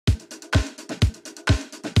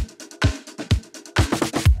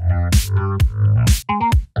Hey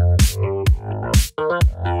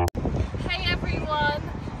everyone,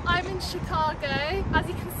 I'm in Chicago. As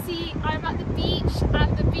you can see, I'm at the beach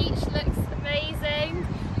and the beach looks amazing.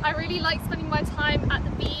 I really like spending my time at the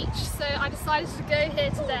beach, so I decided to go here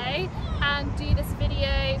today and do this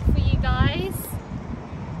video for you guys.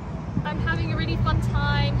 I'm having a really fun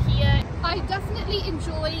time here. I definitely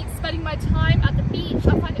enjoy spending my time at the beach.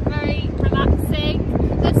 I find it very relaxing.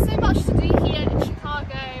 There's so much to do here in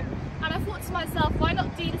Chicago, and I thought to myself, why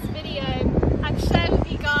not do this video and share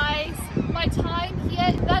with you guys my time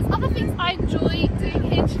here. There's other things I enjoy doing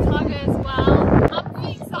here in Chicago as well. Other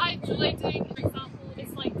things that I enjoy doing, for example,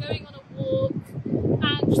 is like going on a walk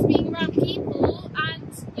and just being around people,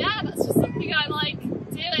 and yeah, that's just something I like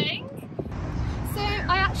doing. So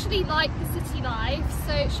I actually like the city life,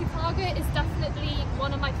 so Chicago is definitely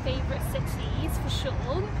one of my favourite cities for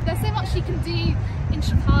sure. There's so much you can do in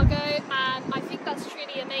Chicago and I think that's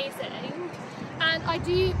truly amazing. And I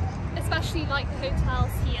do especially like the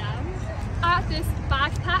hotels here. I have this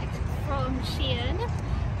backpack from Shein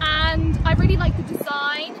and I really like the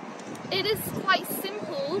design. It is quite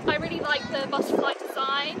simple. I really like the butterfly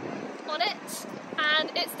design on it,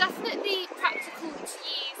 and it's definitely practical to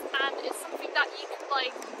use, and it's something that you can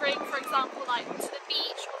like bring, for example, like to the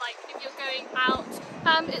beach or like if you're going out.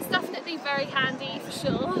 It's definitely very handy for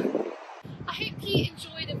sure.